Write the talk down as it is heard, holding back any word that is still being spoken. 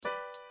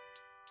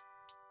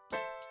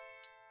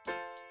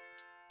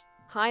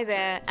Hi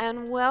there,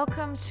 and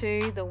welcome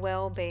to the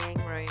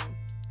Wellbeing Room.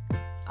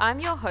 I'm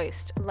your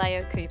host,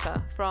 Leo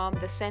Cooper from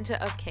the Centre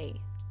of Key.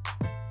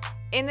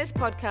 In this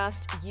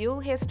podcast,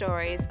 you'll hear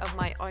stories of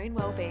my own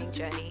wellbeing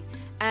journey,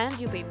 and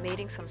you'll be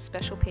meeting some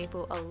special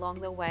people along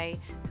the way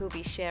who'll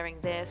be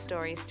sharing their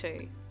stories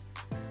too.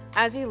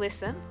 As you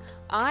listen,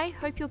 I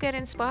hope you'll get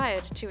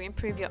inspired to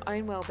improve your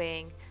own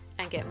wellbeing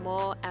and get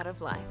more out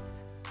of life.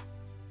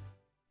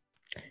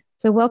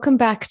 So welcome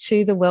back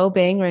to the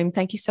Wellbeing Room.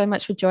 Thank you so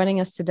much for joining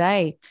us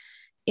today.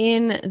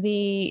 In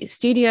the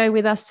studio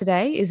with us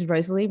today is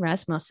Roselie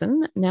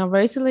Rasmussen. Now,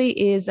 Roselie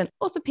is an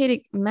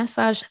orthopedic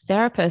massage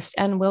therapist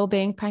and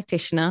wellbeing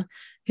practitioner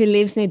who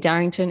lives near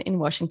Darrington in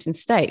Washington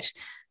State.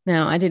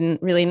 Now, I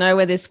didn't really know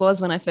where this was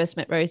when I first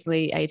met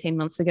Roselie 18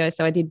 months ago,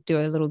 so I did do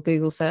a little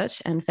Google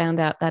search and found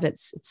out that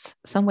it's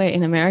somewhere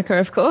in America,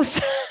 of course,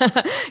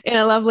 in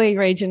a lovely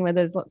region where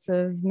there's lots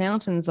of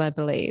mountains, I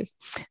believe.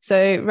 So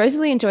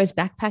Roselie enjoys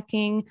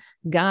backpacking,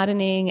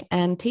 gardening,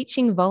 and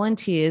teaching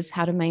volunteers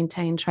how to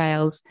maintain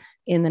trails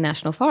in the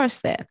national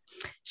forest there.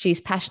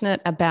 She's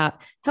passionate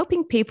about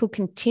helping people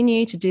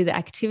continue to do the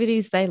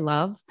activities they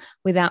love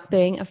without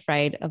being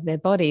afraid of their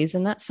bodies.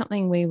 And that's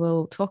something we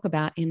will talk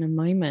about in a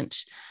moment.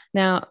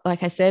 Now,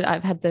 like I said,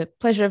 I've had the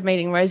pleasure of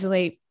meeting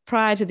Roselie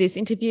prior to this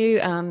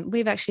interview.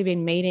 We've actually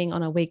been meeting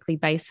on a weekly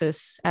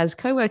basis as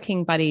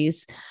co-working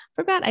buddies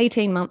for about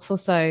 18 months or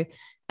so.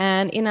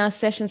 And in our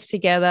sessions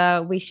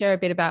together, we share a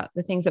bit about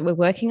the things that we're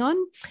working on.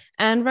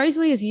 And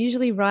Roselie is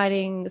usually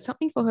writing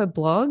something for her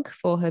blog,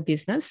 for her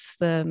business,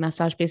 the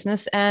massage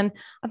business. And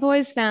I've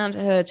always found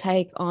her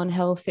take on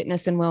health,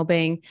 fitness, and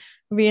well-being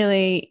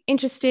really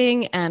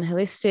interesting and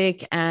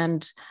holistic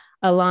and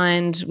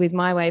aligned with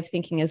my way of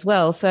thinking as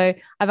well. So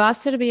I've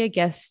asked her to be a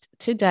guest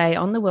today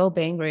on the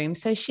Wellbeing Room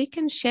so she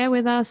can share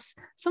with us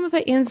some of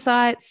her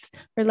insights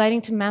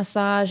relating to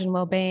massage and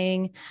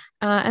well-being,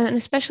 and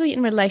especially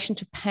in relation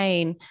to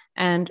pain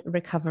and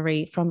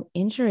recovery from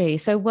injury.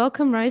 So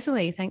welcome,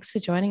 Roselie. Thanks for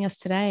joining us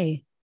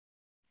today.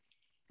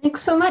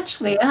 Thanks so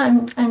much,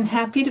 Leah. I'm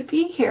happy to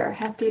be here.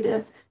 Happy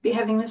to be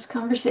having this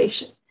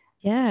conversation.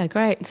 Yeah,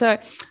 great. So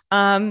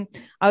I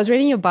was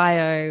reading your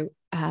bio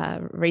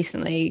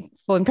recently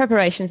in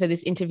preparation for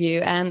this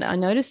interview, and I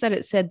noticed that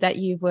it said that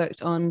you've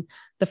worked on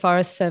the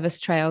Forest Service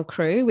Trail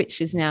Crew,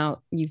 which is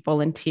now you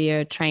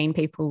volunteer, train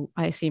people,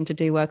 I assume, to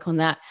do work on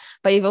that.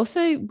 But you've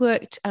also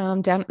worked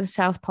down at the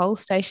South Pole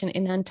Station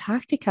in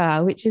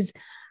Antarctica, which is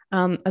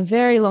a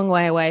very long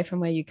way away from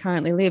where you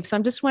currently live. So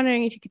I'm just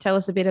wondering if you could tell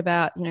us a bit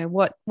about,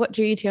 what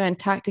drew you to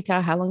Antarctica,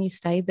 how long you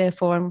stayed there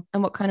for,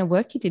 and what kind of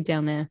work you did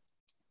down there.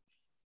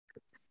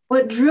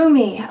 What drew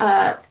me?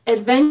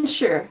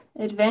 Adventure.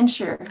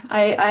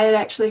 I had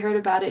actually heard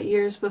about it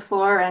years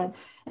before,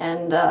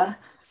 and I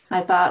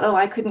thought, oh,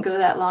 I couldn't go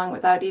that long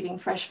without eating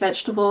fresh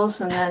vegetables.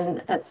 And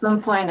then at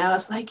some point, I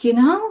was like,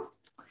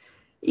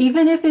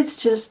 even if it's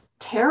just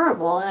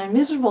terrible and I'm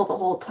miserable the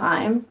whole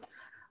time,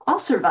 I'll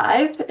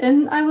survive,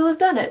 and I will have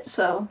done it.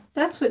 So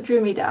that's what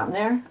drew me down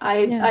there.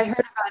 I heard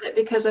about it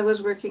because I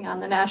was working on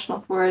the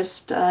National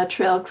Forest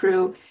Trail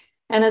Crew,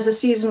 and as a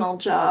seasonal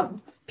job,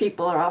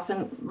 people are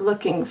often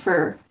looking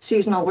for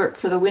seasonal work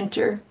for the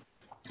winter,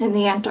 and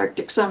the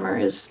Antarctic summer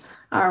is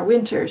our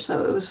winter,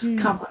 so it was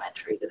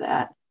complementary to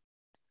that.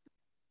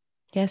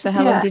 Yeah, so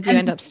how long did you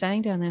end up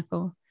staying down there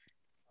for?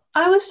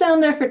 I was down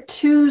there for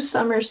 2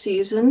 summer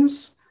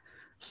seasons,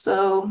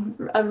 so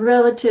a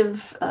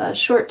relative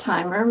short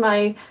timer.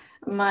 My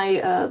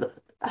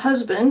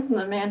husband,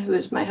 the man who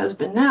is my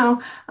husband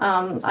now,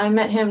 I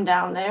met him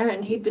down there,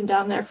 and he'd been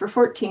down there for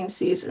 14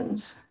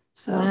 seasons.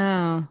 So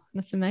wow,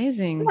 that's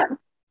amazing.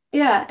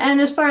 Yeah. And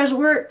as far as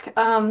work,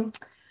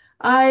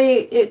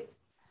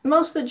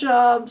 most of the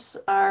jobs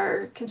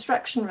are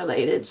construction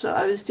related. So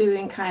I was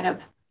doing kind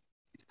of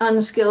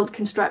unskilled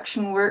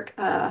construction work.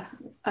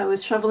 I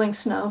was shoveling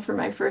snow for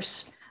my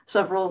first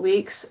several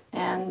weeks,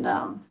 and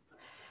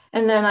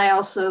then I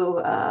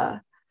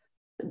also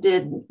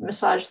did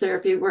massage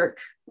therapy work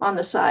on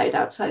the side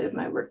outside of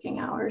my working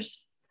hours.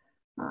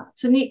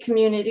 It's a neat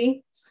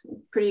community. It's a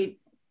pretty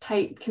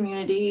tight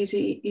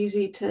community,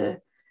 easy to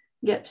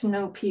get to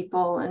know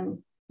people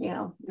and,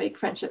 make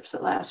friendships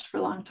that last for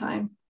a long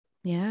time.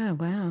 Yeah,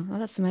 wow. Well,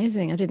 that's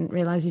amazing. I didn't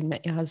realize you'd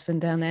met your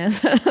husband down there.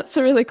 That's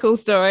a really cool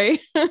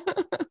story.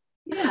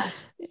 Yeah.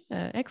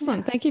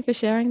 Excellent. Thank you for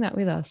sharing that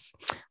with us.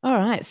 All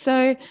right.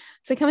 So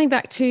coming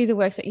back to the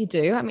work that you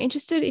do, I'm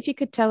interested if you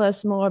could tell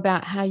us more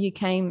about how you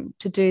came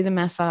to do the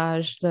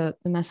massage, the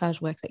massage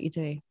work that you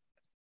do.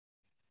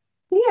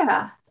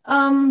 Yeah.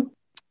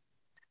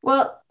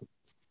 Well,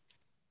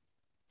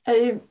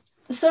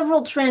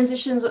 several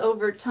transitions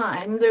over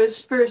time. There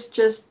was first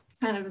just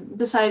kind of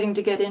deciding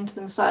to get into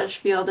the massage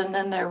field, and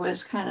then there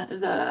was kind of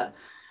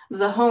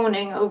the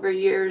honing over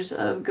years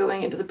of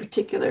going into the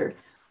particular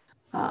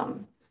part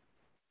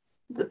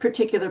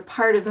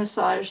of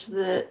massage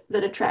that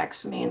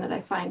attracts me and that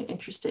I find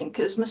interesting,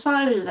 because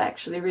massage is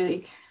actually a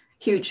really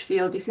huge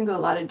field. You can go a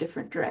lot of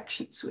different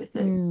directions with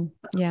it.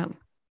 Yeah.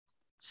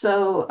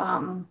 So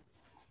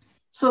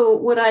so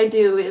what I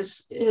do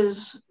is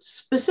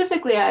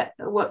specifically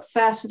what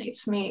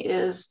fascinates me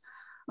is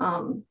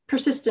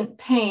persistent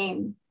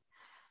pain,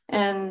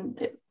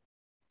 and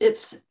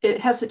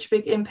it has such a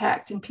big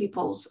impact in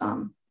people's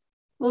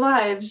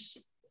lives,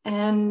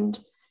 and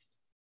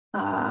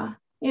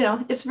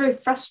it's very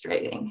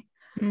frustrating,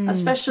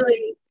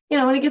 especially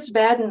when it gets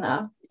bad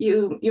enough.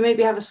 You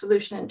maybe have a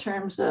solution in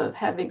terms of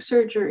having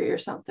surgery or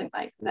something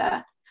like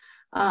that.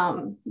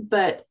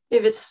 But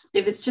if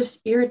it's just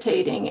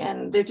irritating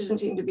and there doesn't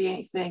seem to be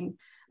anything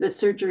that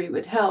surgery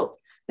would help,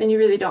 then you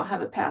really don't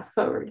have a path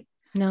forward.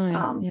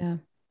 No, yeah.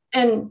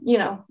 And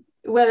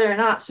whether or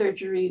not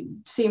surgery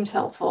seems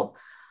helpful,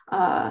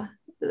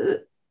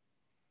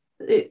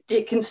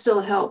 it can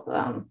still help,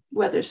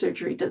 whether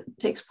surgery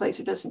takes place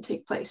or doesn't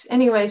take place.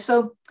 Anyway,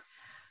 so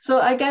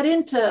I got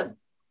into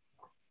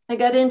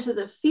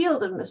the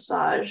field of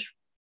massage.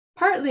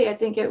 Partly, I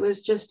think it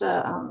was just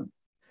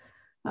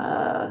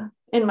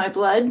in my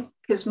blood,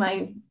 because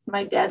my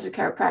dad's a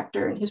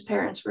chiropractor and his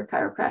parents were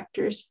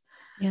chiropractors.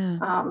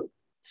 Yeah.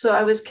 So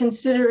I was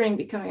considering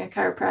becoming a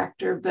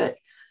chiropractor, but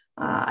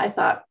I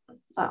thought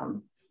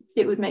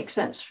it would make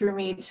sense for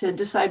me to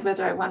decide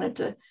whether I wanted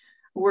to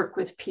work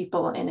with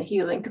people in a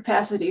healing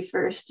capacity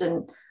first.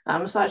 And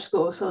massage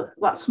school was a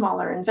lot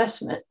smaller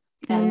investment.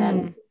 And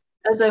then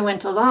as I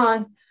went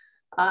along,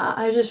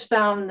 I just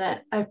found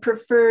that I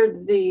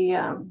preferred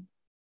the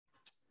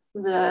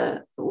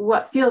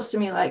what feels to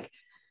me like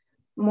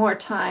more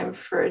time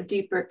for a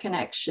deeper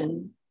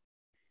connection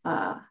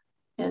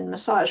in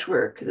massage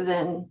work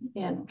than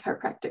in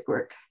chiropractic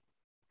work.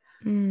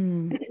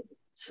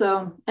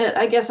 So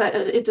I guess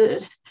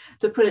to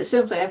put it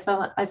simply, I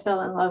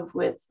fell in love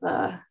with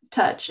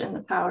touch and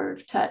the power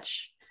of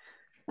touch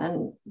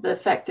and the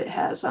effect it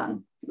has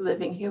on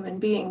living human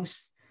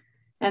beings.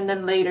 And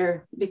then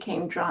later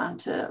became drawn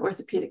to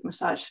orthopedic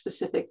massage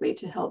specifically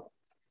to help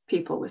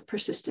people with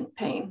persistent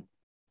pain.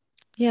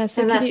 Yeah.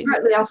 So and that's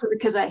partly also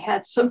because I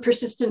had some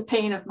persistent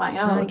pain of my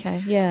own.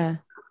 Okay. Yeah.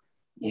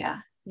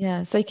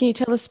 Yeah. So can you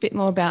tell us a bit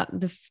more about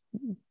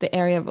the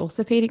area of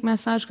orthopedic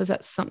massage? Because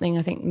that's something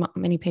I think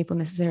many people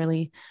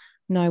necessarily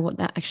know what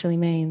that actually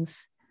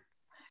means.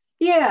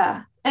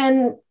 Yeah.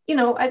 And,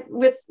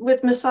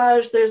 with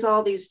massage, there's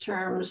all these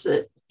terms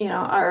that,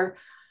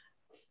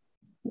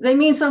 they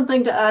mean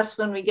something to us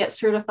when we get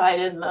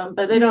certified in them,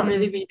 but they don't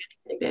really mean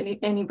anything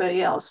to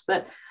anybody else.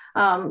 But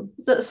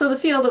so the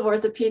field of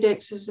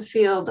orthopedics is the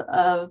field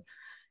of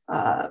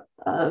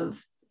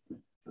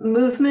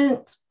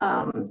movement,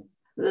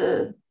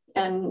 the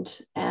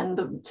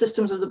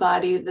systems of the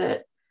body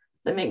that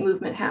make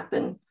movement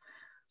happen.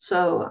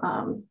 So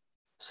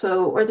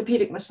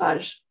orthopedic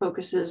massage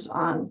focuses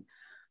on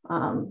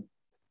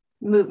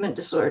movement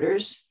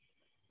disorders,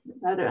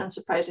 rather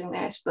unsurprisingly,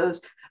 I suppose,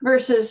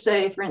 versus,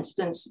 say, for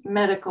instance,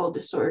 medical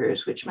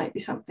disorders, which might be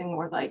something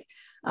more like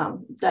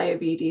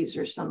diabetes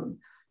or some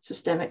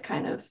systemic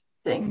kind of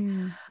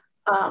thing.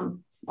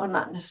 Well,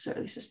 not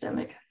necessarily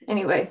systemic.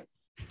 Anyway,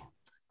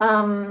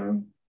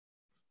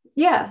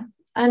 yeah,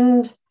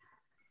 and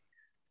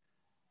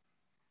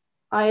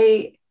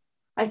I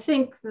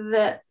think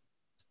that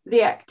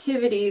the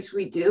activities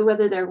we do,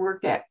 whether they're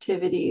work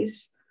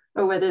activities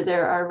or whether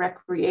there are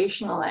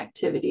recreational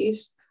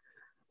activities,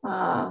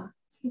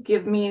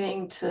 give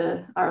meaning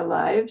to our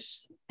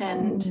lives.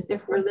 And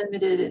if we're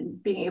limited in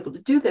being able to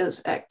do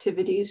those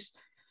activities,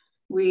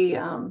 we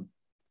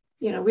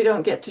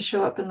don't get to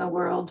show up in the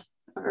world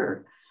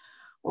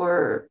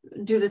or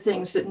do the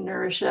things that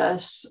nourish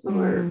us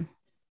or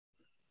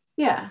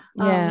I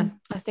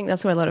think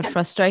that's where a lot of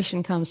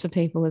frustration comes for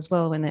people as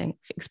well when they're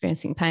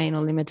experiencing pain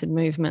or limited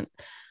movement.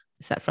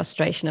 It's that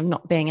frustration of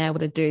not being able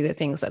to do the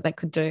things that they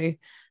could do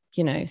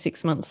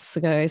 6 months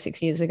ago,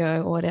 6 years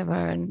ago, or whatever.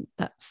 And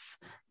that's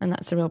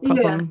a real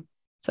problem. Yeah.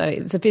 So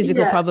it's a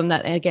physical problem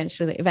that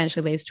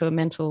eventually leads to a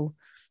mental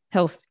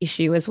health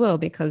issue as well,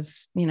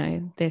 because,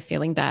 they're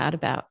feeling bad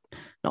about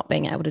not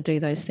being able to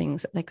do those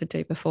things that they could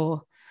do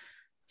before.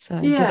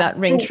 So does that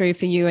ring true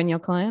for you and your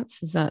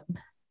clients? Is that?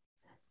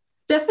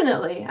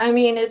 Definitely. I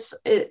mean,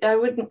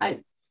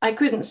 I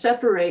couldn't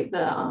separate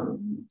the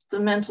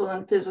mental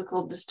and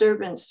physical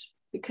disturbance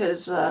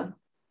because,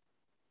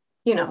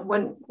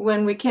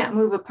 when we can't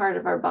move a part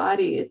of our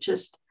body,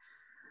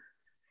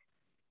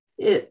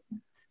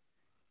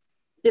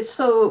 it's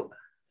so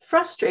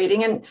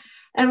frustrating.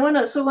 And one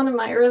of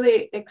my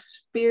early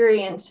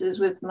experiences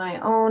with my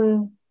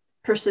own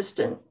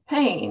persistent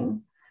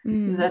pain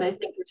that I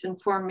think has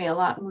informed me a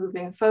lot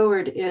moving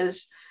forward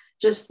is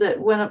just that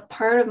when a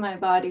part of my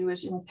body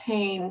was in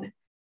pain,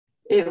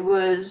 it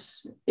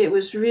was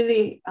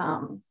really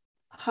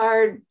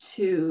hard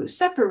to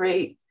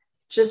separate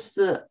just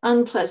the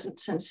unpleasant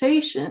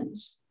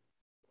sensations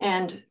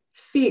and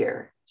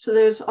fear. So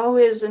there's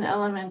always an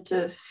element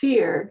of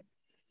fear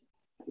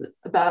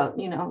about,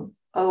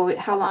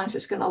 how long is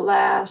this going to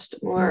last?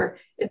 Or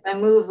if I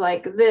move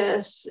like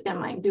this,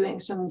 am I doing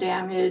some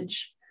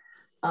damage?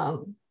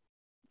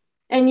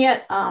 And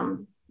yet I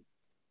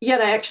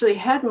actually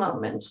had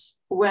moments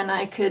when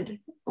I could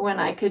when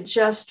I could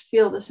just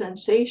feel the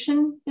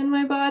sensation in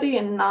my body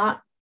and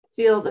not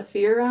feel the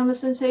fear around the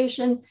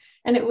sensation.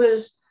 And it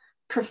was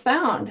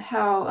profound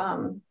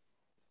how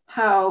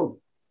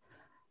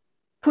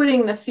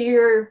putting the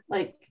fear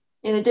like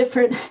in a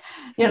different,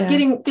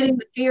 getting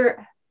the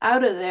fear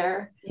out of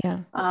there,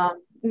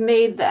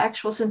 made the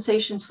actual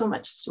sensation so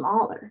much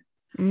smaller.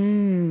 So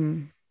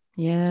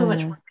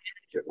much more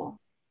manageable.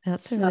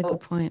 That's a really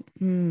good point.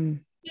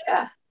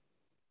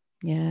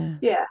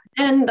 Yeah.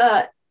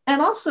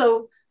 And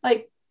also,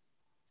 like,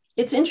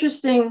 it's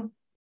interesting,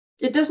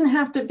 it doesn't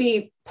have to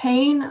be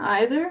pain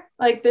either.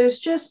 Like there's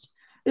just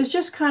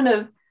kind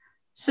of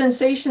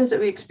sensations that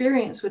we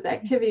experience with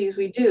activities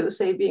we do,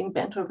 say being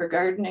bent over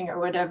gardening or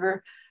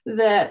whatever,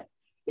 that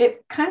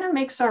it kind of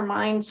makes our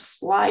mind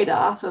slide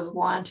off of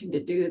wanting to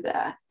do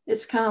that.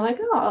 It's kind of like,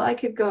 oh, I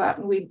could go out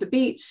and weed the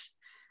beets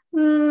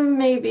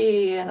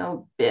maybe in a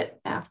bit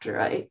after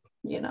I,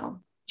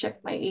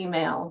 check my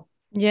email.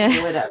 Or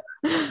whatever.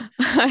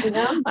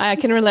 I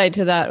can relate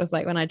to that. It was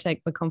like when I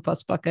take the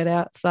compost bucket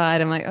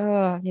outside, I'm like,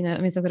 oh,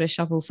 that means I've got to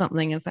shovel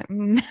something. It's like,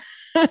 and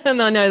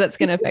I know that's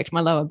going to affect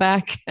my lower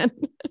back. It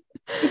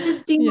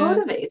just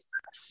demotivates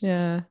us.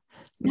 Yeah.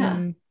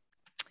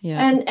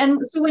 And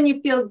so when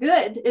you feel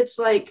good, it's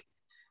like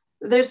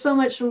there's so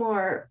much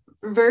more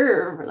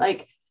verve.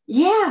 Like,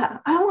 yeah,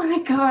 I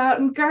want to go out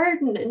and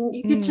garden, and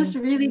you could just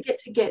really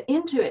get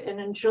into it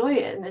and enjoy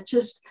it, and it's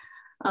just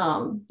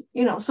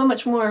so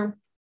much more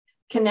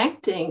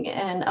connecting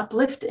and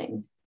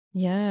uplifting.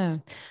 Yeah.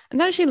 And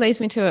that actually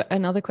leads me to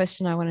another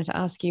question I wanted to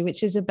ask you,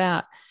 which is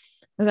about,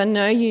 because I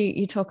know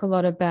you talk a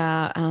lot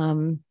about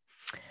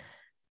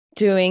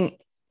doing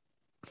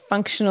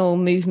functional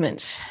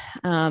movement.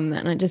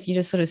 And you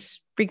just sort of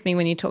sprigged me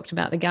when you talked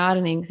about the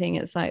gardening thing.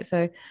 It's like,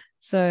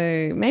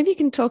 so maybe you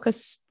can talk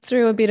us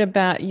through a bit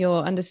about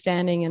your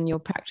understanding and your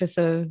practice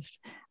of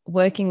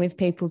working with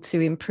people to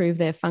improve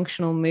their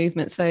functional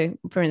movement. So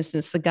for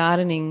instance, the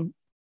gardening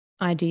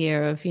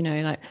idea of,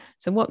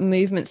 so what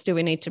movements do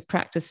we need to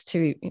practice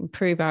to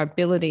improve our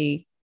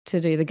ability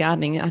to do the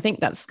gardening? I think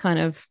that's kind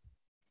of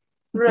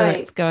where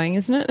it's going,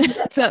 isn't it?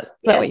 Is that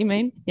what you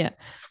mean? Yeah.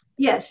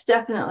 Yes,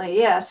 definitely.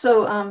 Yeah.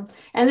 So,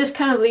 and this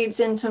kind of leads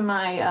into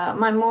my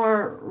my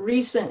more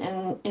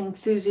recent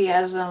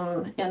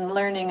enthusiasm in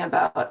learning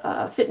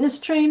about fitness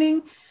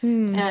training,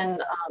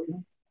 and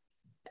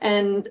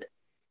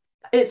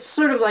it's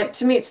sort of like,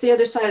 to me, it's the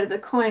other side of the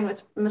coin.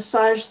 With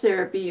massage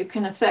therapy, you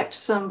can affect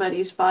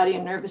somebody's body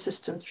and nervous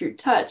system through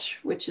touch,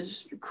 which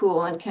is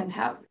cool and can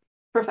have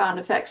profound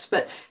effects.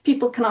 But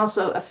people can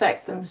also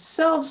affect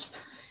themselves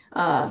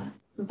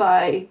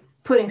by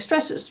putting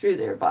stresses through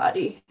their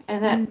body.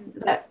 And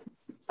that,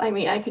 I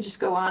mean, I could just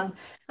go on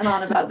and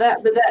on about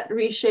that, but that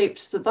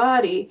reshapes the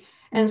body.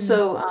 And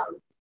so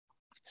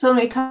when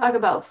we talk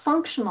about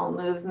functional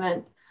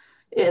movement,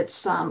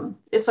 it's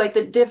like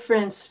the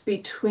difference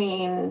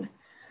between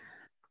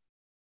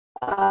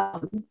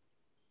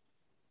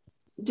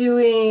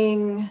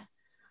doing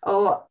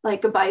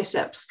like a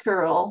biceps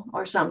curl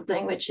or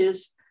something, which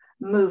is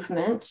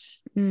movement,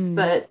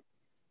 but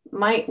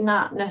might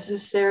not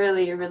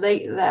necessarily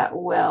relate that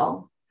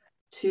well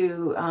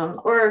to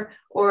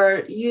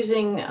or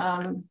using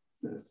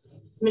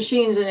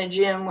machines in a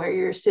gym where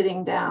you're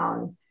sitting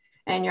down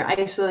and you're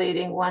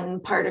isolating one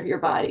part of your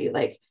body,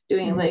 like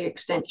doing a leg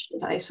extension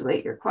to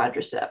isolate your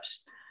quadriceps.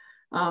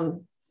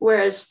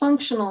 Whereas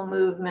functional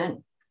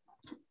movement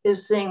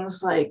is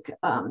things like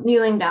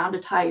kneeling down to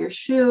tie your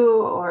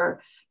shoe,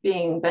 or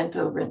being bent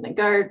over in the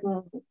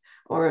garden,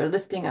 or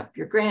lifting up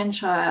your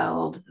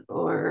grandchild,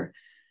 or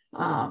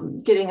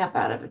getting up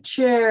out of a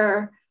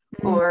chair,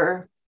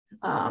 or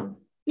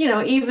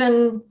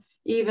even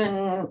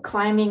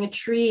climbing a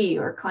tree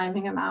or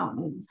climbing a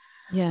mountain.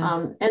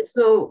 And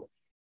so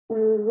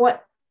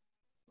what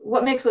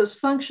makes those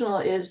functional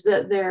is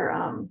that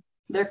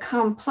they're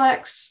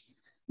complex.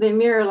 They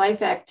mirror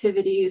life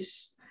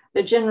activities.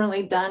 They're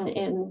generally done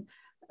in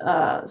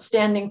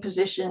standing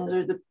positions,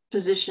 or the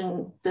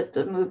position that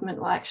the movement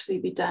will actually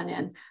be done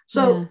in.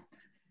 So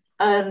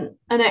an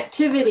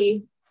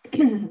activity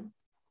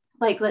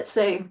like, let's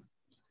say,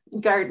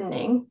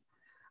 gardening,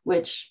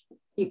 which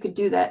you could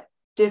do that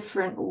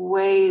different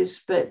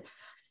ways, but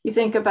you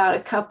think about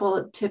a couple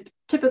of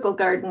typical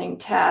gardening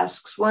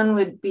tasks. One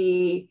would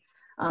be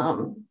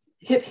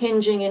hip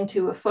hinging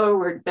into a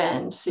forward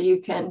bend, so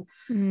you can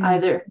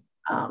either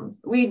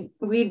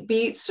weed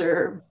beets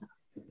or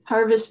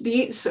harvest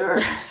beets, or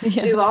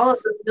do all of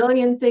the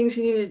million things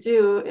you need to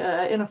do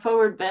in a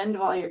forward bend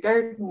while you're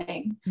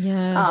gardening.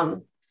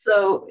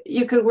 So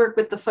you could work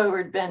with the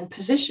forward bend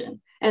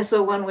position. And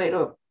so one way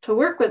to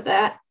work with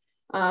that,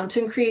 to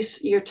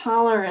increase your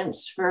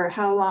tolerance for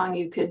how long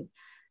you could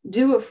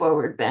do a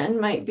forward bend,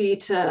 might be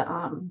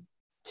to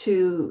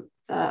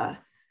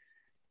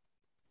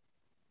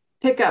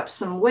pick up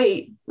some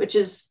weight, which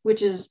is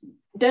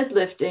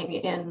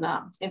deadlifting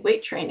in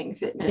weight training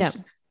fitness.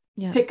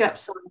 Pick up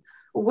some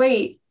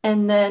weight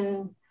and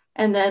then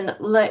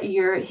let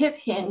your hip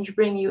hinge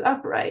bring you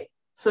upright.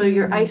 So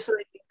you're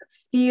isolating the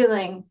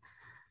feeling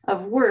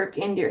of work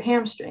into your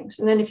hamstrings.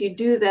 And then if you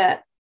do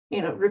that,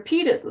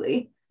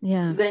 repeatedly,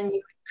 Yeah. then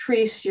you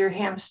increase your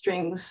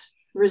hamstrings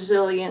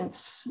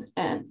resilience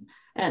and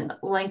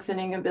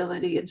lengthening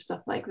ability and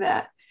stuff like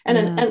that.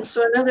 And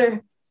so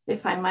another,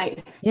 if I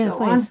might go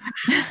please.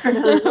 on for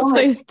another moment,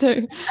 Please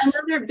do.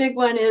 Another big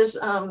one is,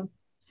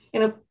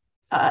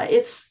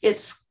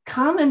 it's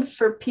common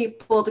for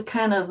people to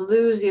kind of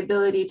lose the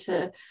ability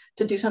to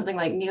do something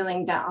like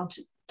kneeling down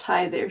to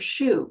tie their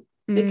shoe,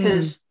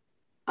 because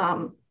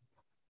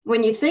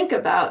when you think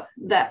about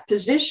that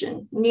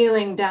position,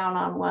 kneeling down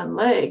on one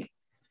leg,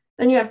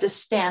 then you have to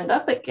stand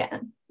up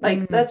again.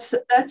 Like that's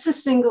a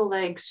single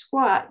leg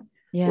squat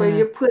where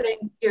you're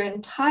putting your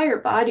entire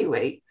body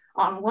weight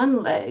on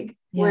one leg,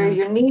 where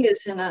your knee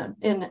is in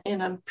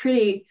a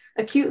pretty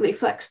acutely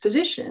flexed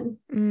position,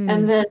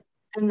 and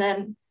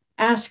then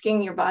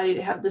asking your body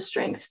to have the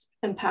strength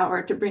and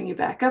power to bring you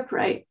back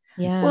upright.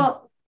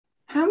 Well,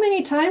 how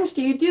many times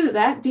do you do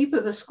that deep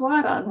of a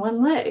squat on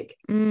one leg?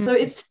 So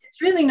it's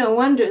really no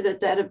wonder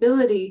that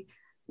ability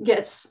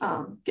gets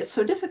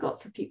so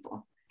difficult for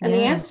people. And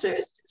the answer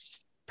is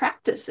just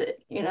practice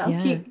it.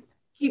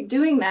 Keep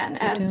doing that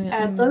and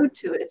add load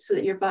to it so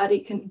that your body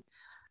can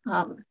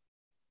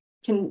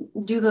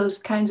do those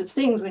kinds of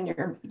things when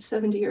you're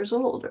 70 years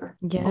old or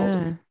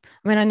older.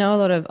 I mean, I know a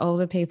lot of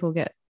older people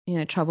get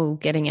trouble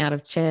getting out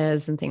of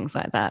chairs and things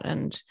like that,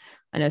 and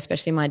I know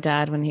especially my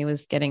dad, when he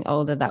was getting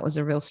older, that was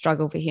a real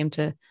struggle for him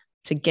to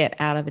get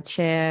out of a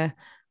chair.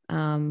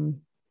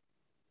 And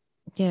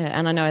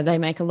I know they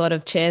make a lot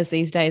of chairs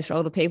these days for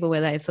older people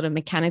where they're sort of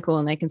mechanical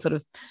and they can sort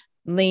of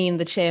lean,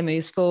 the chair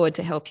moves forward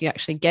to help you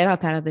actually get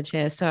up out of the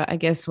chair. So I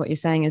guess what you're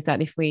saying is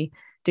that if we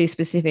do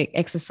specific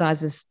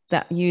exercises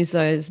that use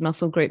those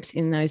muscle groups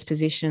in those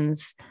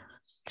positions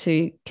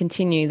to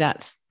continue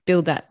that,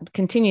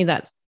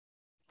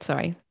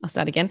 sorry, I'll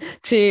start again,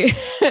 to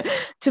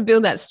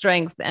build that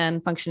strength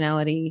and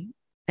functionality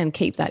and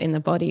keep that in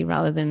the body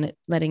rather than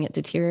letting it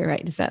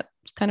deteriorate. Is that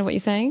kind of what you're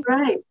saying?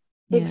 Right.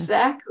 Yeah.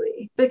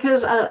 Exactly.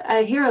 Because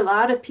I hear a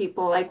lot of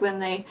people, like when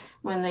they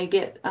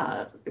get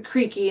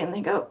creaky and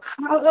they go,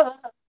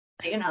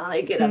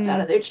 they get up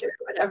out of their chair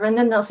or whatever, and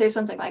then they'll say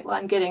something like, well,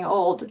 I'm getting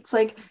old. It's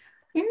like,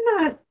 you're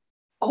not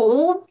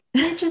old,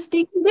 you're just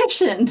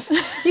deconditioned.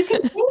 You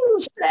can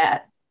change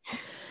that.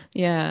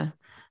 And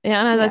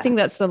I think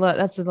that's a lot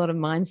of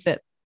mindset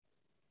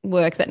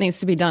work that needs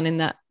to be done in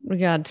that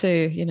regard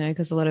too,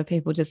 because a lot of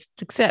people just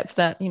accept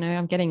that,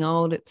 I'm getting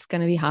old, it's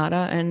going to be harder.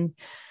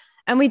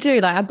 And we do,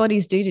 like, our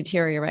bodies do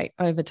deteriorate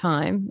over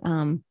time.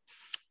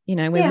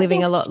 We're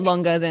living a lot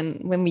longer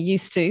than when we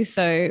used to.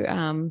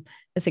 So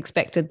it's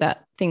expected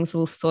that things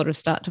will sort of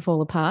start to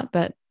fall apart,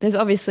 but there's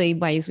obviously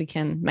ways we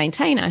can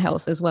maintain our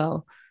health as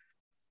well.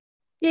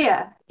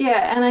 Yeah.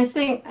 And I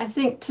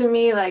think to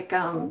me, like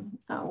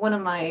one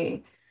of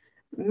my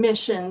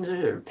missions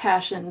or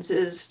passions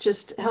is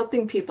just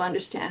helping people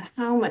understand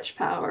how much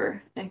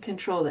power and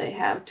control they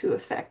have to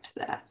affect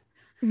that.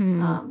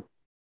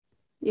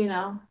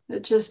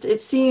 It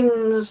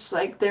seems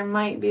like there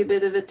might be a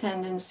bit of a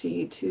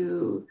tendency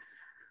to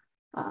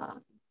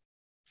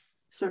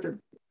sort of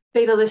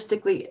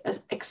fatalistically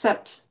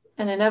accept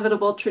an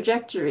inevitable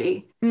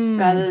trajectory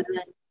rather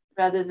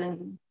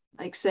than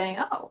like saying,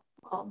 oh,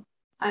 well,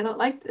 I don't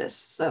like this,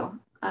 so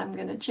I'm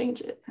going to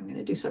change it. I'm going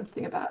to do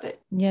something about it.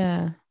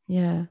 Yeah.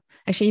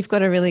 Actually, you've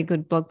got a really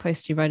good blog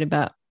post you wrote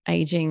about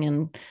aging,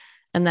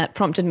 and that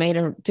prompted me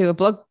to do a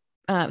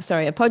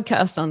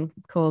podcast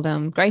called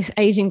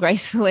Aging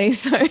Gracefully.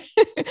 So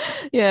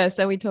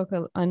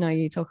so I know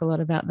you talk a lot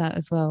about that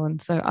as well.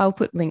 And so I'll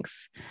put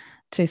links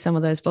to some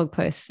of those blog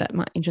posts that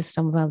might interest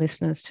some of our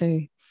listeners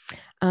too.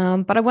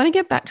 But I want to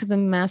get back to the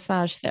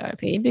massage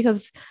therapy,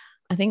 because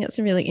I think it's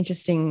a really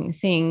interesting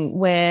thing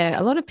where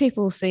a lot of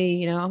people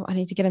see, I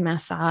need to get a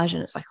massage,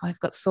 and it's like, oh, I've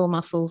got sore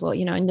muscles, or,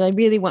 and they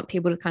really want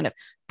people to kind of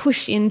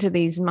push into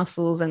these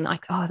muscles and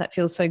like, oh, that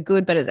feels so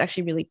good, but it's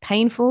actually really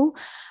painful.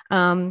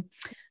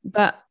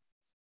 But,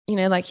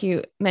 like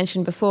you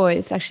mentioned before,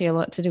 it's actually a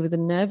lot to do with the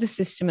nervous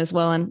system as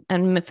well.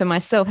 And for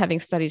myself,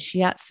 having studied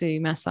shiatsu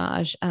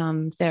massage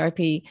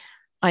therapy,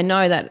 I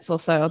know that it's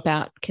also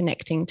about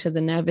connecting to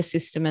the nervous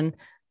system and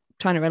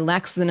trying to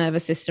relax the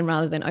nervous system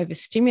rather than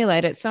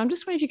overstimulate it. So I'm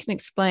just wondering if you can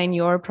explain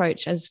your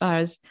approach as far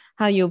as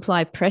how you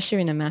apply pressure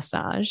in a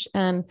massage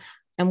and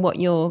what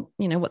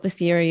what the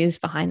theory is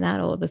behind that,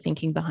 or the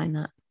thinking behind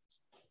that.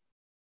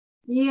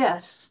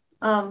 Yes.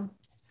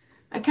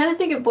 I kind of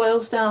think it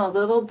boils down a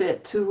little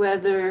bit to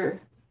whether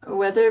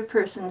a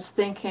person's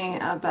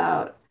thinking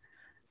about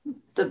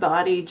the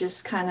body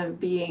just kind of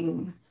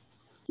being,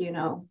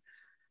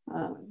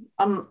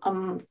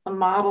 a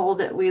model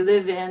that we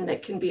live in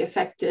that can be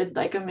affected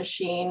like a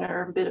machine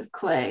or a bit of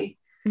clay,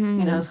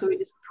 so we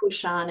just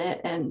push on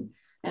it and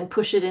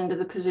push it into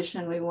the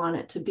position we want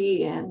it to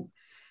be in.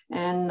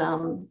 And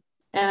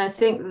I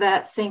think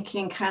that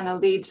thinking kind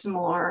of leads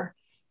more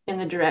in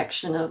the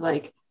direction of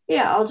like,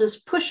 yeah, I'll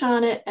just push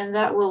on it and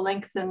that will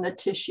lengthen the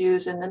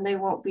tissues and then they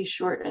won't be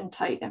short and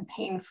tight and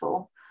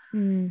painful.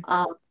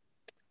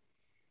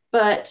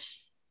 But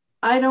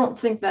I don't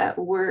think that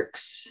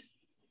works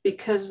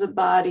because the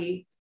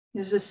body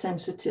is a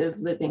sensitive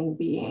living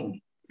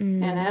being.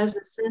 And as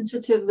a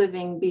sensitive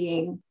living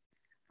being,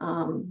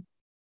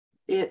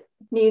 it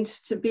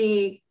needs to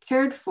be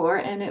cared for,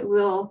 and it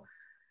will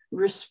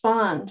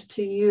respond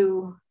to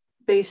you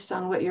based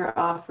on what you're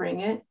offering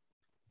it.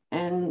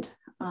 And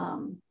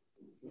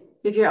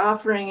if you're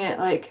offering it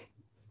like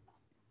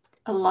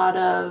a lot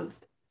of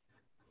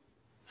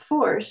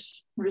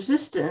force,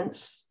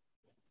 resistance,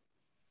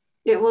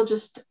 it will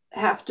just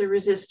have to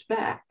resist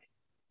back.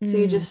 So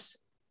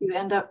you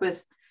end up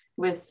with,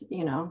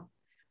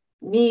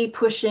 me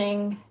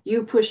pushing,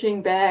 you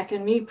pushing back,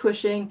 and me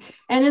pushing.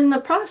 And in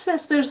the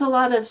process, there's a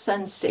lot of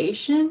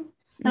sensation.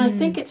 And I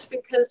think it's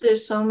because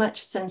there's so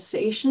much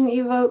sensation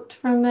evoked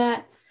from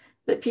that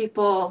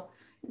people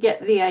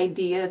get the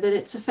idea that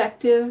it's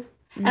effective.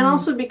 And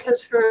also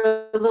because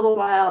for a little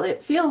while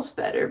it feels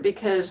better,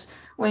 because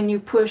when you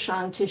push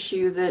on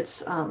tissue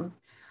that's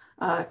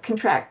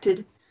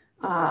contracted,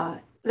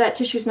 that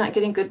tissue is not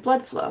getting good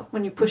blood flow.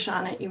 When you push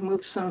on it, you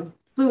move some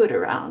fluid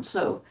around.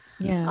 So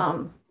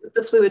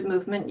the fluid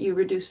movement, you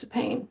reduce the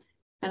pain,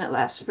 and it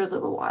lasts for a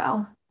little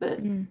while. But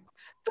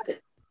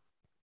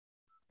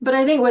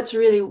I think what's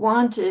really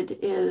wanted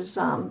is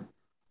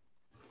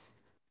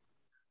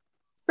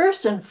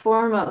first and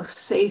foremost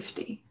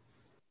safety,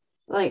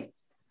 like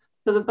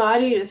for the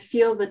body to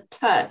feel the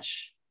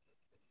touch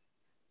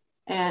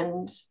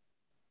and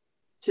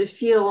to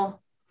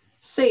feel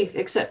safe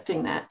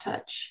accepting that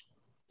touch.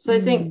 So I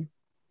think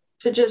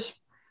to just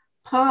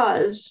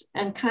pause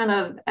and kind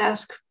of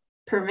ask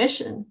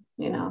permission,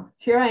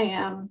 here I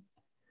am,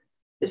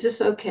 is this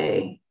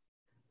okay?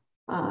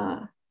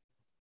 And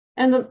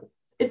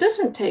it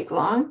doesn't take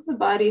long. The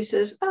body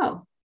says,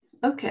 oh,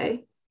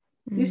 okay,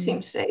 you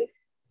seem safe.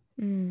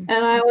 And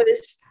I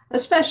always,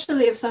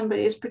 especially if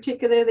somebody is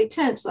particularly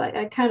tense,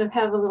 I kind of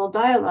have a little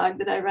dialogue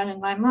that I run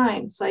in my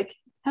mind. It's like,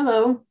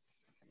 hello,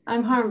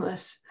 I'm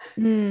harmless.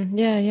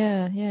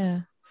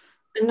 Yeah.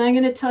 And I'm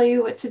going to tell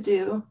you what to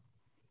do.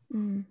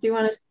 Do you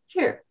want to,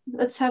 here,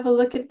 let's have a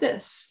look at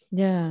this.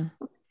 Yeah.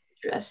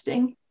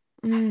 Interesting.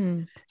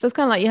 So it's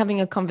kind of like you're having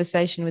a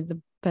conversation with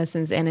the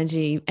person's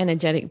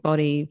energetic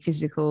body,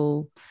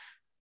 physical,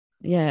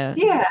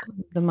 the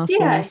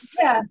muscles.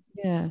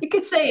 Yeah. You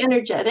could say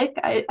energetic.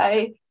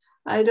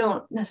 I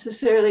don't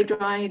necessarily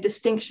draw any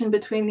distinction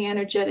between the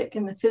energetic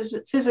and the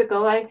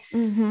physical. I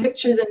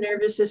picture the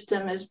nervous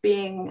system as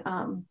being,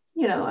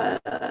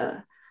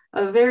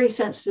 a very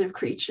sensitive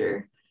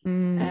creature,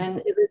 and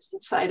it lives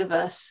inside of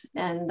us.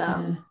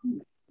 And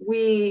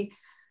we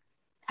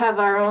have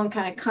our own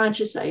kind of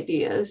conscious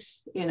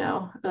ideas,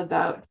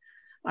 about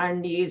our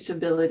needs,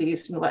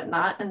 abilities, and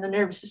whatnot. And the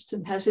nervous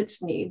system has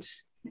its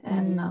needs.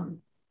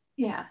 And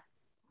yeah,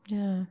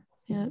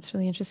 it's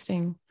really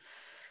interesting.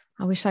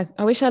 I wish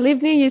I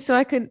lived near you so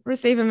I could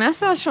receive a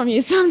massage from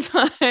you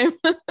sometime.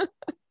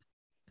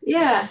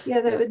 yeah,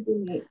 that would be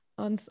neat.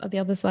 On the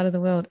other side of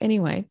the world.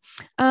 Anyway,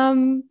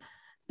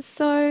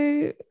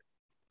 so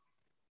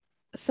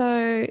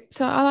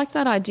I like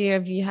that idea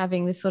of you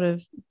having this sort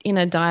of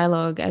inner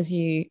dialogue as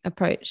you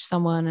approach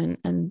someone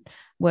and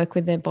work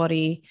with their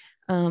body.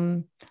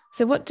 So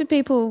what do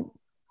people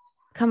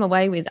come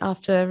away with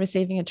after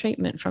receiving a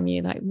treatment from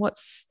you? Like what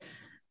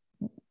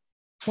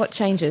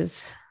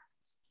changes?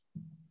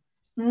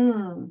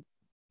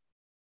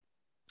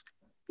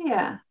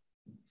 Yeah.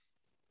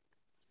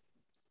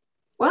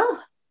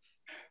 Well,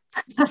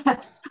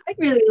 I'd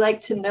really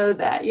like to know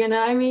that,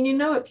 I mean,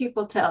 what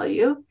people tell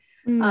you,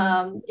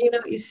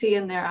 what you see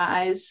in their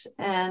eyes,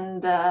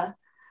 and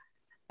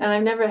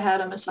I've never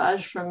had a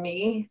massage from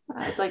me.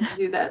 I'd like to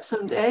do that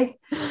someday.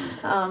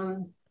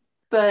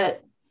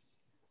 But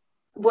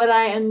what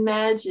I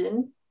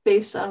imagine,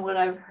 based on what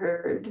I've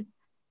heard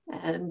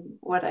and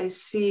what I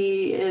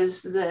see,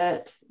 is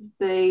that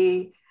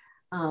they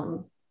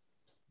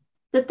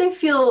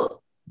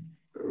feel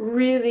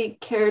really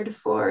cared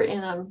for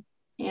in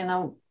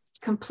a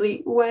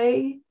complete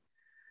way.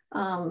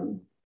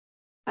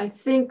 I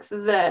think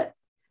that,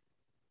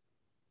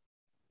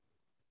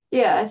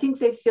 I think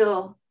they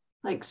feel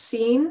like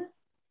seen.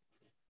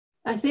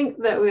 I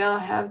think that we all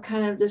have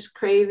kind of this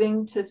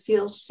craving to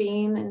feel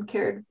seen and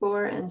cared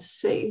for and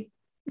safe.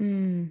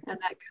 And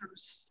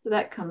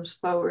that comes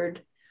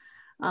forward.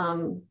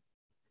 And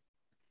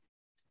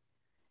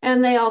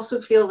they also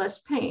feel less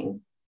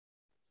pain.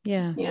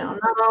 Yeah.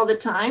 Not all the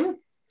time,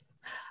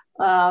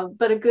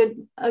 but a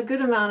good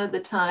amount of the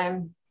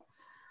time.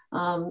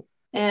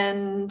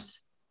 And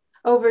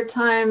over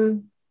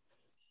time,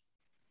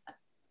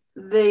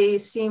 they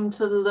seem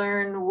to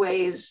learn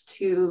ways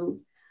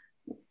to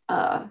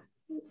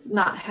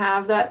not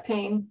have that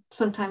pain.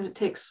 Sometimes it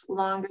takes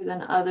longer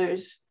than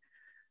others.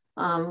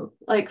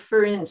 Like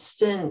for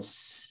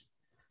instance,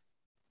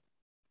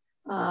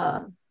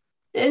 you're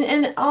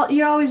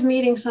always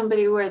meeting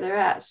somebody where they're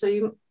at.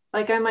 So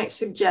I might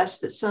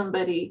suggest that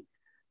somebody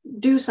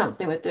do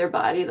something with their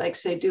body, like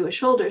say do a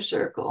shoulder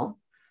circle.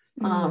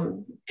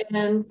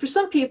 And for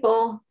some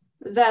people,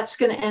 that's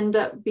going to end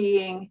up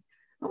being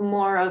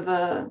more of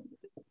a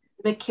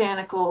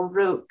mechanical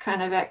rote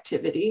kind of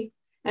activity.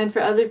 And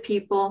for other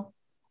people,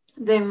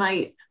 they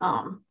might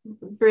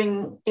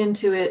bring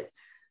into it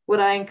what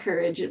I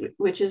encourage,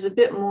 which is a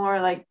bit more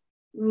like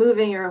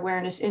moving your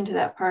awareness into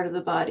that part of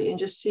the body and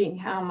just seeing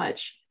how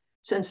much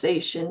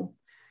sensation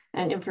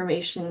and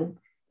information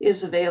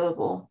is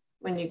available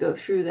when you go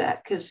through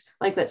that. Because,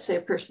 like, let's say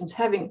a person's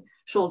having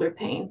shoulder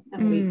pain,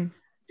 and we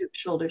do a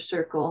shoulder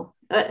circle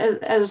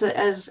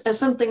as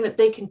something that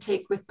they can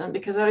take with them,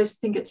 because I always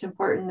think it's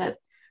important that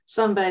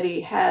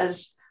somebody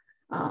has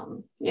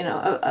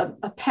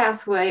a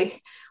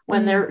pathway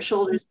when their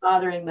shoulder is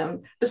bothering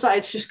them,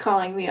 besides just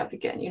calling me up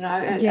again.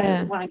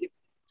 I want to give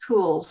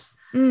tools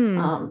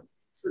so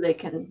they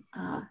can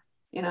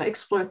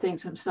explore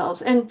things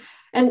themselves. And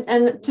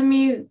to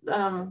me,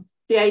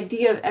 the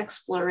idea of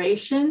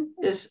exploration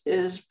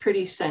is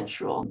pretty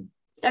central.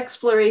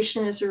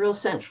 Exploration is a real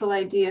central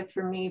idea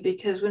for me,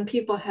 because when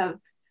people have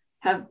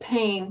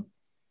pain,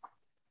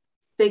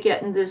 they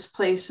get in this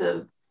place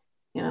of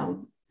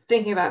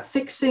thinking about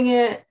fixing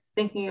it,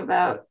 thinking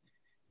about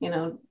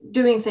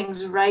doing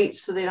things right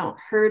so they don't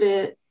hurt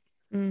it,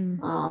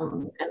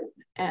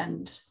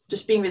 and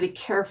just being really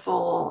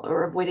careful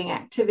or avoiding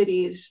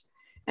activities.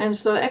 And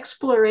so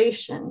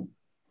exploration,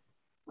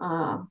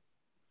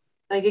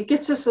 like, it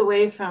gets us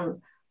away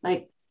from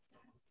like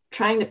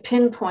trying to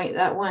pinpoint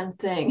that one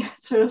thing.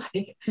 It's sort of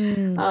like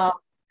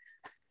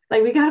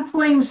like we got to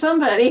blame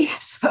somebody.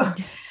 So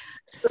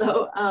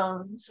who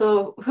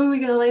are we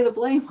going to lay the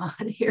blame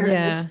on here in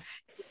this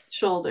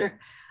shoulder?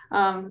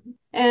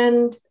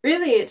 And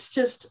really, it's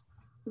just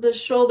the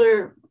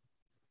shoulder.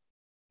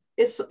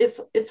 It's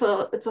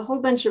a whole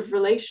bunch of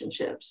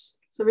relationships.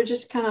 So we're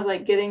just kind of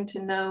like getting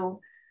to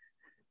know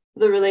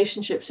the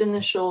relationships in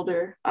the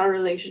shoulder, our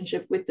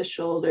relationship with the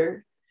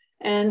shoulder.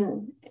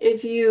 And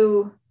if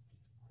you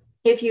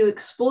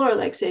explore,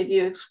 like, say, if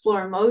you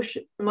explore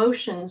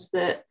emotions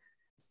that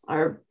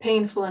are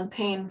painful and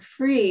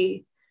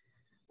pain-free,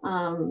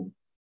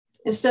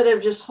 instead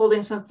of just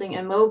holding something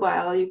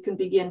immobile, you can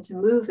begin to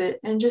move it,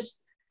 and just,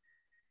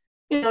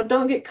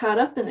 don't get caught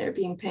up in there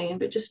being pain,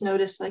 but just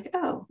notice, like,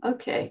 oh,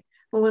 okay,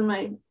 well, when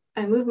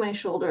I move my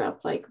shoulder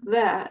up like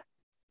that,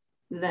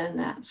 then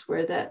that's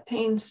where that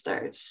pain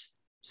starts.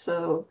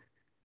 So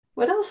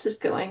what else is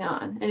going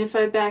on? And if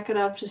I back it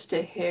up just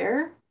a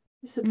hair,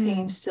 is the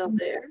pain still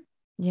there?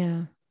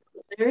 Yeah.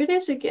 There it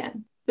is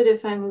again. But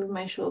if I move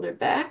my shoulder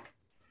back,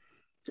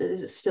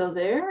 is it still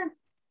there?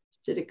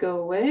 Did it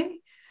go away?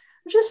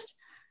 Just,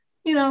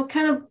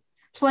 kind of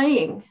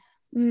playing.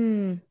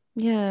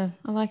 Yeah,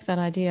 I like that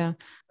idea.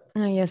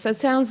 So it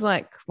sounds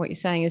like what you're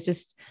saying is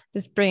just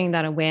bringing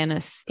that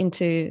awareness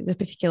into the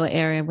particular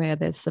area where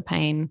there's the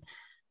pain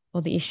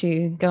or the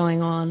issue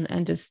going on,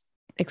 and just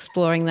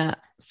exploring that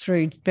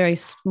through very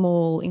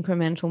small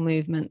incremental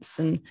movements,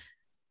 and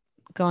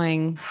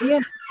going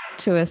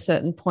to a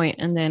certain point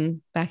and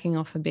then backing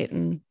off a bit,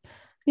 and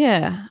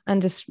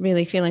just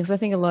really feeling. Because I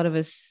think a lot of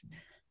us,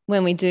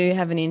 when we do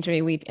have an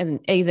injury, we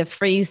either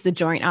freeze the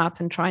joint up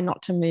and try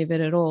not to move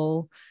it at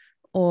all,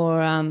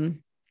 or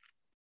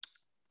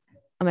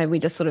maybe we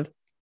just sort of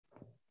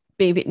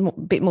be a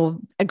bit more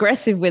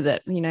aggressive with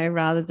it,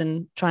 rather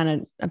than trying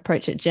to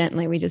approach it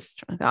gently. We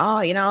just,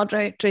 I'll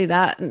do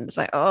that, and it's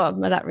like, oh,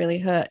 no, that really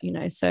hurt,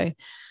 So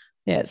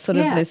it's sort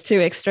of those two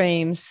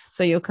extremes.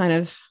 So you're kind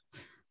of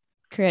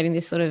creating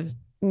this sort of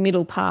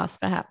middle path,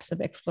 perhaps,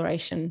 of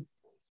exploration.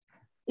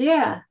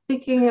 Yeah,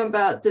 thinking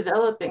about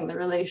developing the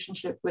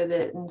relationship with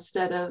it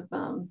instead of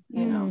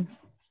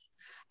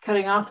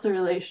cutting off the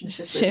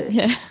relationship with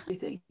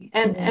it. Yeah.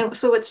 And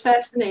so what's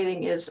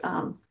fascinating is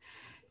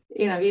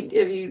if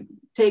you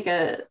take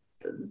a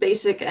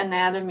basic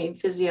anatomy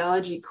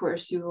physiology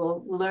course, you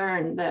will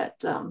learn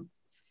that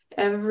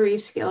every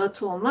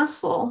skeletal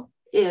muscle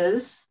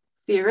is,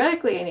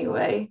 theoretically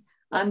anyway,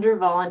 under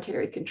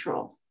voluntary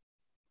control.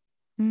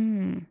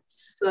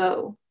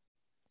 So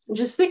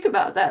just think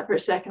about that for a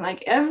second.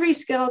 Like, every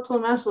skeletal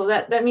muscle,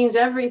 that means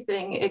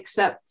everything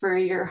except for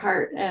your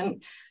heart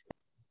and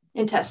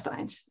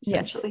intestines,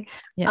 essentially.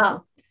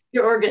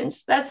 Your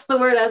organs, that's the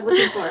word I was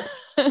looking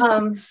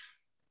for.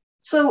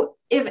 So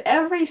if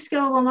every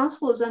skeletal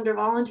muscle is under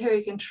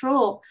voluntary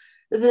control,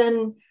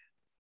 then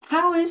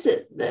how is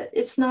it that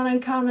it's not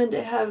uncommon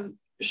to have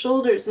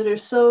shoulders that are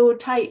so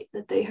tight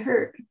that they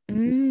hurt?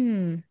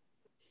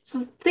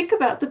 So think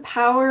about the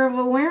power of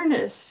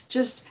awareness.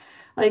 Just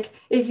like,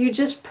 if you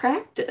just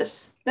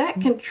practice,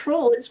 that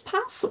control is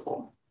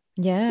possible.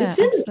 Yeah, it's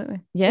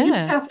absolutely. Yeah. You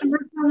just have to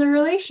work on the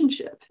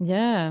relationship.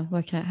 Yeah,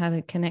 work out how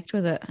to connect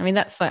with it. I mean,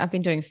 that's like, I've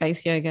been doing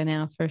face yoga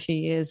now for a few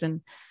years,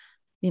 and,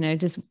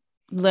 just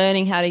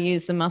learning how to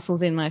use the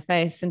muscles in my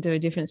face and do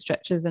different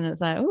stretches. And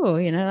it's like, oh,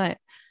 like,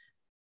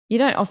 you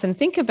don't often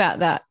think about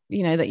that,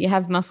 that you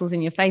have muscles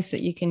in your face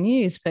that you can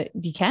use, but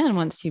you can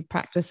once you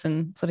practice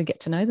and sort of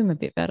get to know them a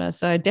bit better.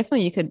 So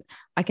definitely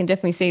I can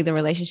definitely see the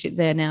relationship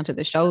there now to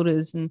the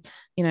shoulders, and,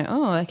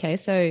 oh, okay,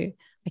 so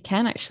I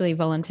can actually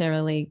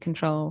voluntarily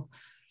control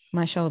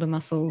my shoulder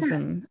muscles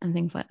and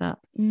things like that.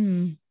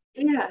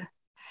 Yeah.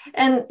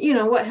 And,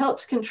 what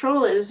helps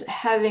control is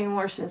having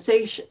more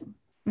sensation.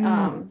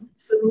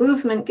 So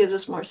movement gives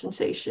us more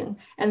sensation.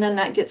 And then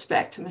that gets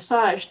back to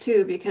massage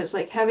too, because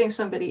like having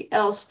somebody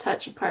else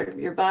touch a part of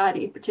your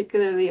body,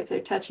 particularly if they're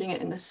touching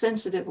it in a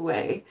sensitive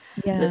way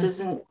that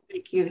doesn't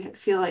make you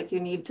feel like you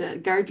need to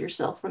guard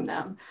yourself from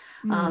them,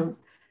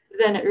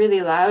 then it really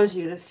allows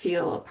you to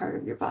feel a part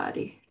of your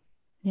body.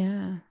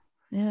 Yeah,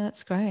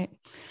 that's great.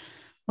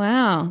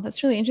 Wow,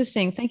 that's really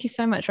interesting. Thank you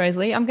so much,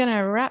 Roselie. I'm going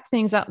to wrap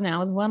things up now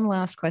with one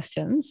last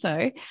question.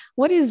 So,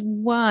 what is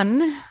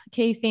one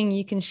key thing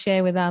you can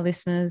share with our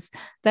listeners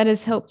that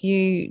has helped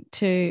you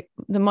the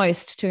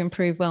most to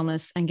improve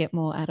wellness and get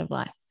more out of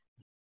life?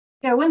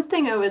 Yeah, one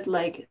thing I would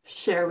like to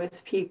share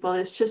with people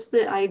is just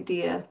the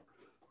idea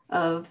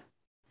of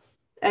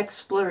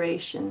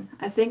exploration.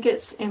 I think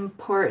it's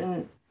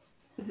important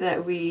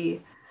that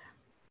we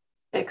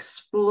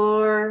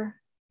explore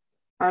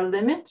our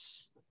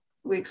limits.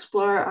 We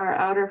explore our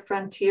outer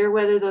frontier,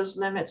 whether those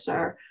limits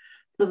are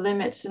the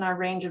limits in our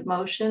range of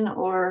motion,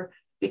 or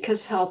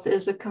because health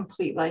is a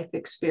complete life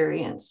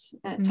experience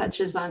and it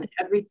touches on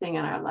everything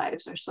in our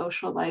lives, our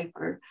social life,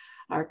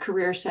 our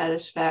career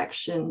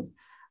satisfaction,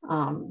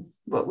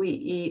 what we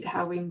eat,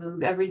 how we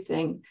move,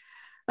 everything.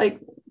 Like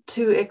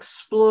to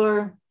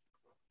explore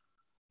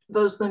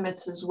those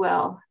limits as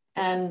well.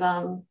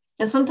 And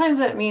sometimes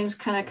that means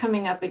kind of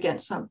coming up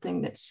against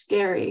something that's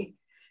scary.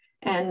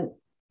 And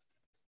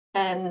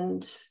I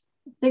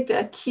think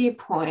that a key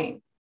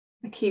point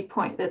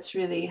that's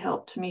really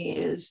helped me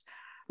is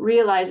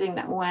realizing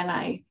that when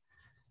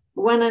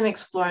I'm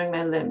exploring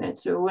my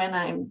limits, or when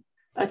I'm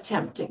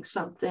attempting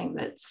something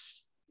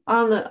that's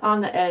on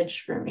the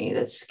edge for me,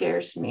 that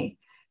scares me,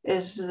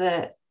 is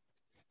that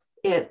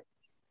it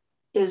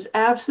is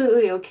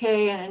absolutely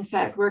okay, and in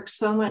fact works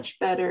so much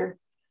better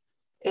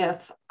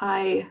if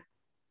I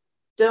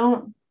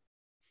don't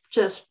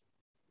just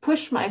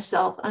push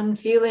myself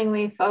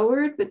unfeelingly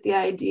forward with the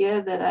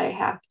idea that I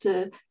have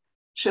to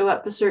show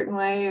up a certain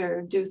way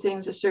or do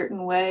things a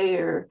certain way,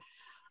 or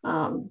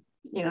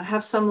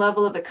have some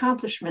level of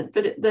accomplishment,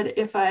 but that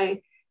if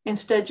I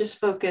instead just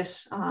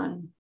focus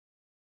on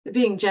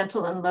being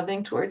gentle and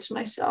loving towards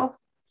myself,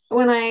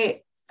 when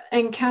I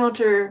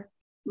encounter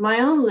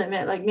my own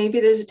limit, like maybe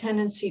there's a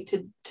tendency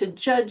to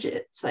judge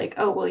it. It's like,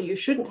 oh, well, you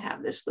shouldn't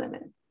have this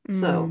limit,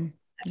 so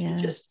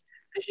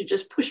I should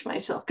just push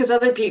myself because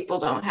other people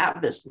don't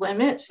have this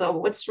limit. So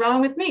what's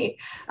wrong with me?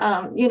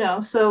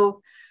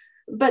 So,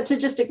 but to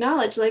just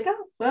acknowledge like,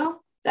 oh,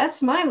 well,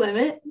 that's my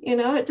limit.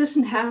 It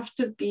doesn't have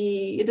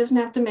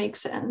to make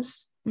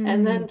sense.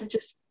 And then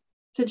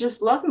to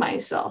just love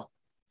myself,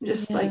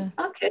 like,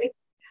 okay,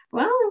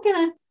 well, I'm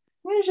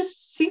gonna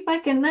just see if I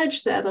can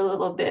nudge that a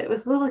little bit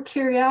with a little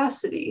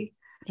curiosity,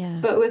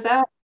 but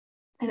without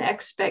an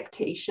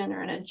expectation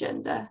or an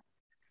agenda.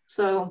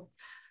 So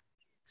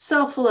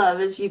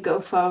self-love as you go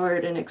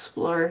forward and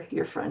explore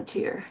your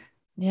frontier.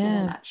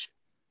 Yeah.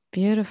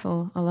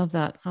 Beautiful. I love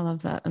that.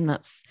 And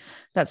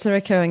that's a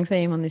recurring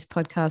theme on this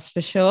podcast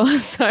for sure.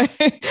 So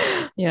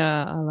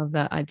yeah, I love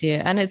that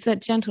idea. And it's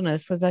that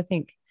gentleness, because I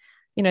think,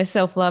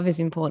 self-love is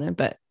important,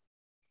 but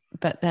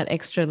that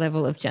extra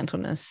level of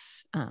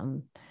gentleness,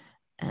 and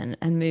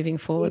moving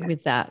forward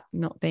with that,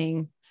 not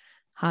being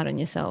hard on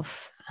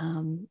yourself,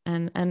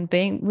 and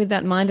being with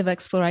that mind of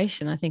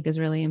exploration, I think is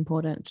really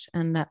important.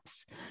 And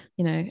that's,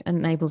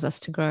 enables us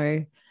to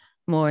grow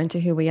more into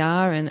who we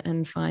are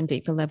and find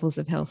deeper levels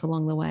of health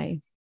along the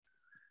way.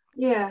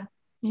 Yeah.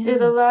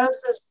 It allows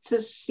us to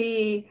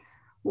see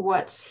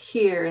what's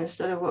here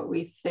instead of what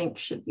we think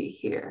should be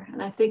here.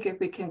 And I think if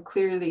we can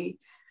clearly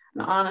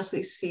and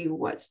honestly see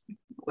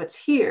what's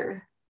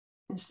here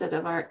instead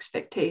of our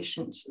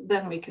expectations,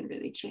 then we can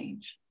really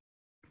change.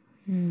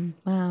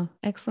 Wow.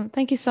 Excellent.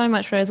 Thank you so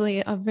much,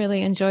 Roselie. I've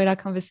really enjoyed our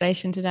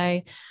conversation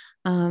today.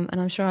 And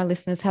I'm sure our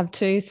listeners have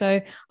too.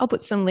 So I'll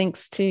put some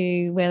links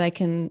to where they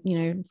can,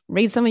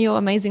 read some of your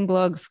amazing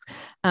blogs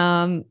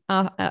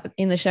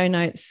in the show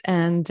notes.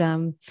 And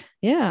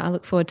I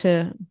look forward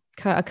to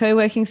our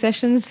co-working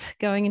sessions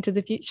going into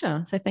the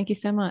future. So thank you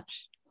so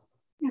much.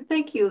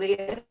 Thank you,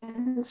 Leah.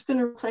 It's been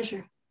a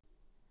pleasure.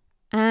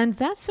 And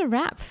that's a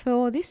wrap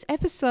for this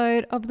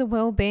episode of The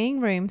Wellbeing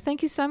Room.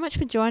 Thank you so much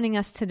for joining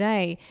us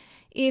today.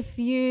 If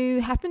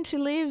you happen to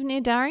live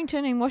near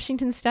Darrington in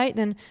Washington State,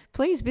 then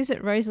please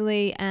visit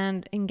Roselie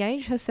and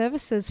engage her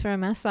services for a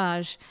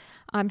massage.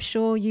 I'm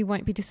sure you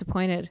won't be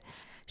disappointed.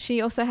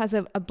 She also has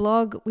a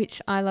blog,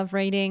 which I love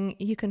reading.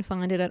 You can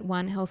find it at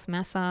One Health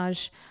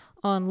Massage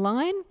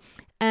online,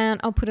 and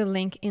I'll put a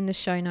link in the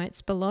show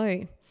notes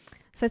below.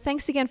 So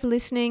thanks again for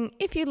listening.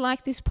 If you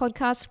like this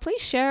podcast,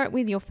 please share it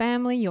with your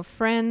family, your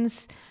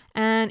friends.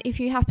 And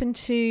if you happen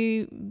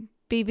to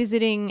be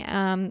visiting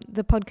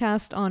the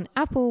podcast on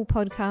Apple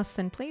Podcasts,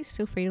 then please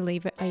feel free to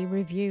leave a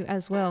review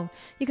as well.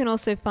 You can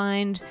also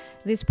find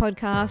this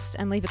podcast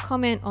and leave a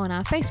comment on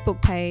our Facebook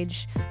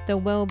page, The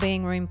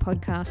Wellbeing Room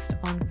Podcast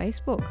on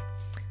Facebook.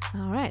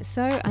 All right,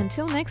 so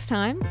until next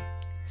time,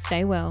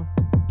 stay well.